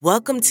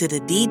Welcome to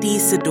the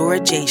Sedeora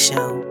Jaye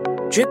Show,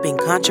 dripping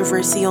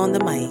controversy on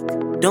the mic.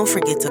 Don't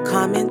forget to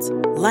comment,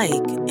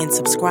 like, and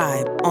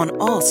subscribe on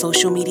all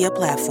social media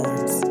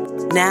platforms.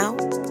 Now,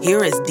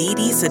 here is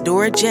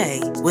Sedeora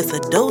Jaye with a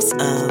dose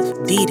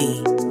of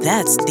Dee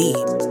That's Deep.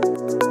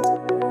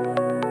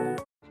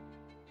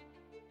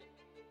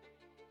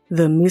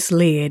 The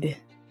Misled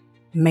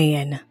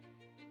Man.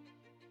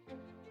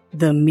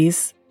 The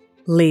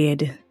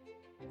Misled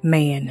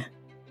Man.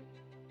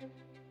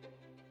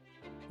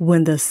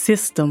 When the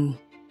system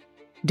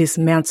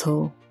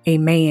dismantles a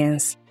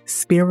man's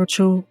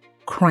spiritual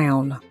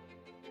crown,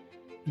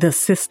 the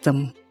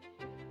system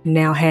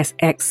now has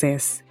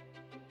access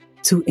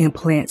to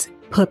implant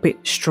puppet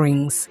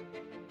strings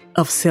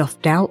of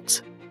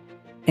self-doubt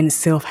and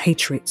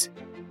self-hatred.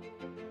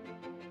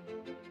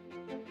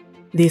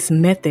 This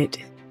method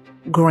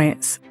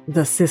grants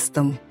the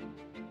system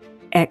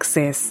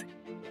access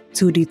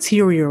to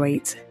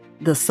deteriorate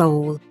the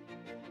soul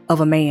of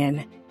a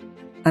man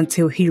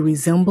until he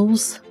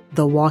resembles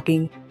the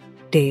walking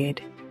dead.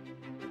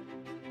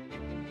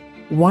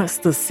 Once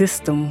the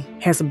system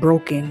has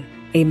broken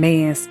a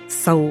man's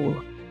soul,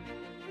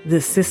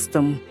 the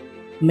system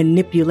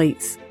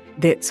manipulates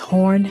that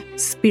torn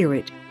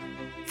spirit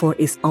for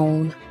its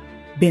own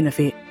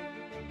benefit.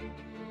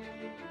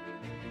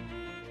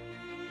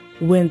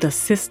 When the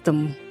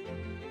system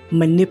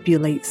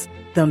manipulates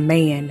the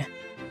man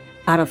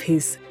out of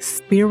his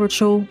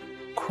spiritual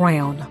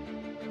crown,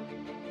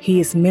 he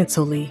is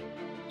mentally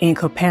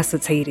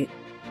incapacitated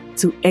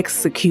to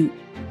execute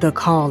the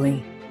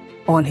calling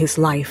on his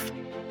life.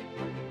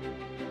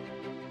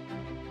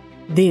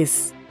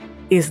 This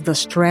is the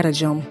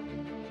stratagem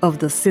of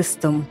the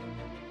system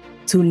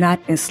to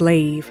not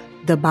enslave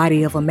the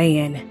body of a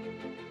man,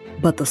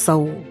 but the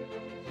soul.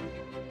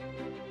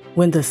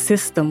 When the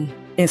system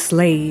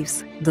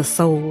enslaves the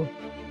soul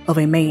of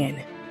a man,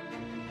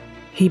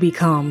 he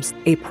becomes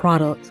a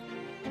product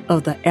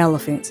of the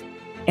elephant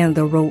and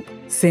the rope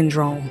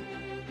syndrome.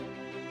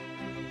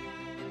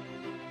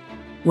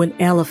 When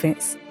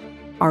elephants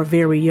are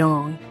very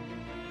young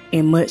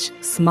and much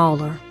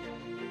smaller,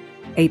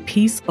 a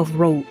piece of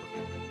rope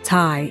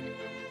tied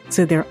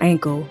to their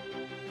ankle,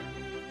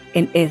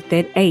 and at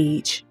that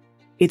age,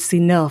 it's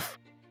enough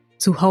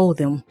to hold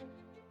them.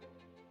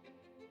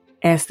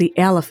 As the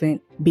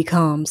elephant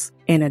becomes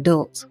an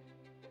adult,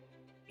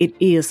 it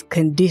is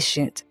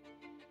conditioned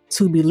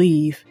to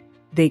believe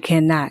they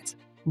cannot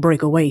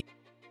break away.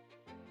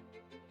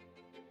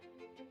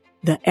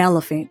 The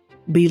elephant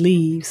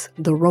believes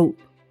the rope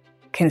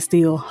can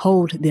still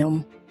hold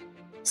them,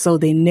 so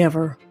they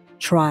never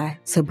try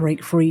to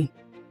break free.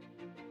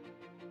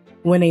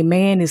 When a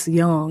man is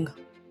young,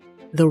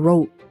 the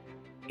rope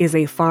is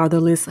a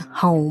fatherless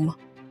home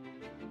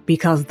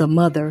because the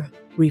mother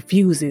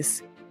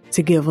refuses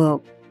to give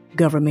up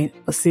government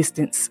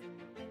assistance.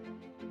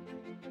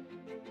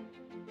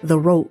 The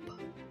rope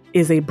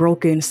is a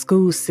broken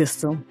school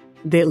system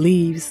that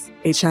leaves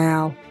a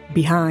child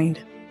behind.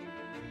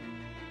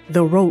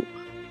 The rope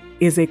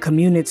is a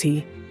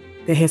community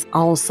that has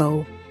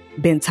also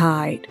been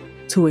tied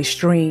to a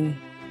string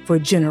for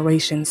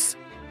generations.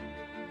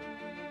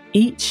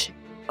 Each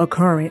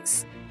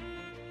occurrence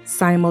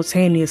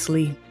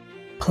simultaneously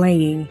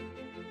playing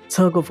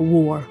tug of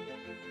war,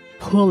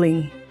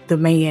 pulling the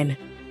man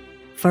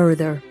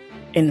further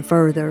and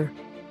further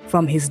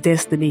from his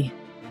destiny,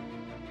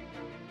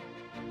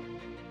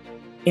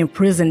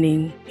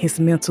 imprisoning his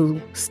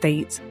mental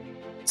state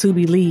to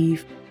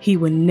believe he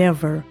will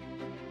never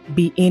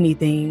be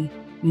anything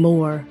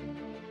more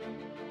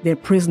than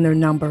prisoner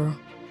number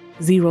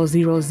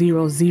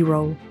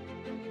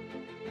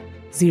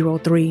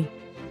 00003,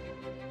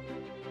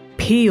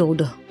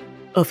 peeled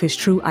of his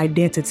true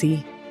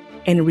identity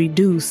and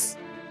reduced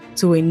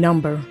to a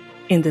number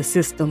in the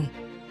system.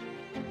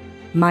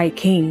 My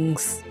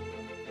kings,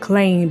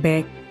 claim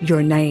back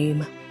your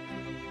name.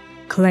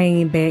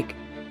 Claim back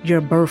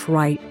your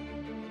birthright.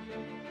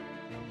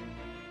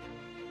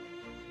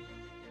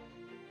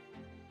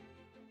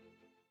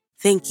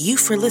 Thank you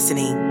for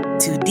listening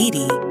to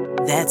Dee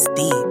That's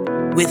Deep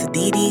with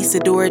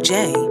Sedeora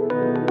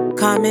Jaye.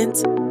 Comment,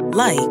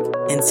 like,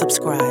 and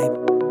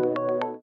subscribe.